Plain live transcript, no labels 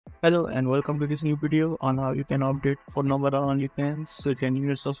Hello and welcome to this new video on how you can update phone number on OnlyFans. So you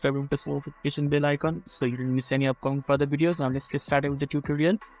can subscribe with the notification bell icon so you don't miss any upcoming further videos. Now let's get started with the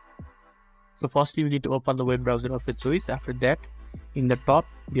tutorial. So firstly, you need to open the web browser of your choice. After that, in the top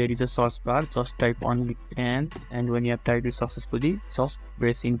there is a search bar. Just type OnlyFans, and when you have typed it successfully, just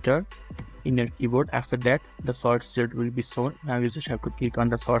press enter in your keyboard. After that, the search result will be shown. Now you just have to click on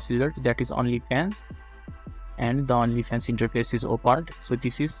the search result, that is OnlyFans, and the OnlyFans interface is opened. So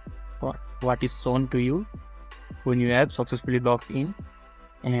this is what is shown to you when you have successfully logged in.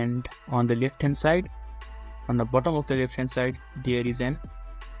 And on the left hand side, on the bottom of the left hand side, there is an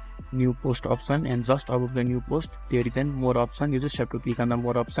new post option, and just above the new post there is an more option. You just have to click on the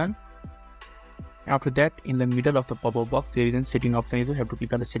more option. After that, in the middle of the pop-up box there is a setting option. You just have to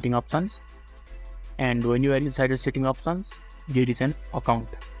click on the setting options, and when you are inside the setting options there is an account.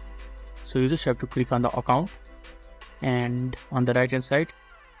 So you just have to click on the account, and on the right hand side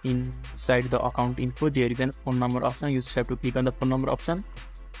inside the account info there is an phone number option. You just have to click on the phone number option.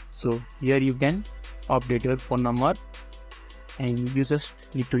 So here you can update your phone number, and you just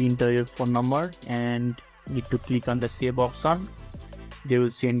need to enter your phone number and need to click on the save option. They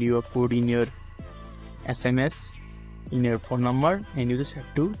will send you a code in your SMS in your phone number, and you just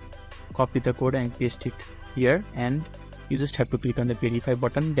have to copy the code and paste it here, and you just have to click on the verify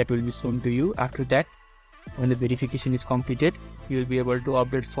button that will be shown to you. After that, when the verification is completed, you will be able to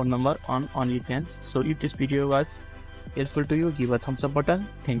update phone number on OnlyFans. So if this video was helpful to you, give a thumbs up button.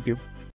 Thank you.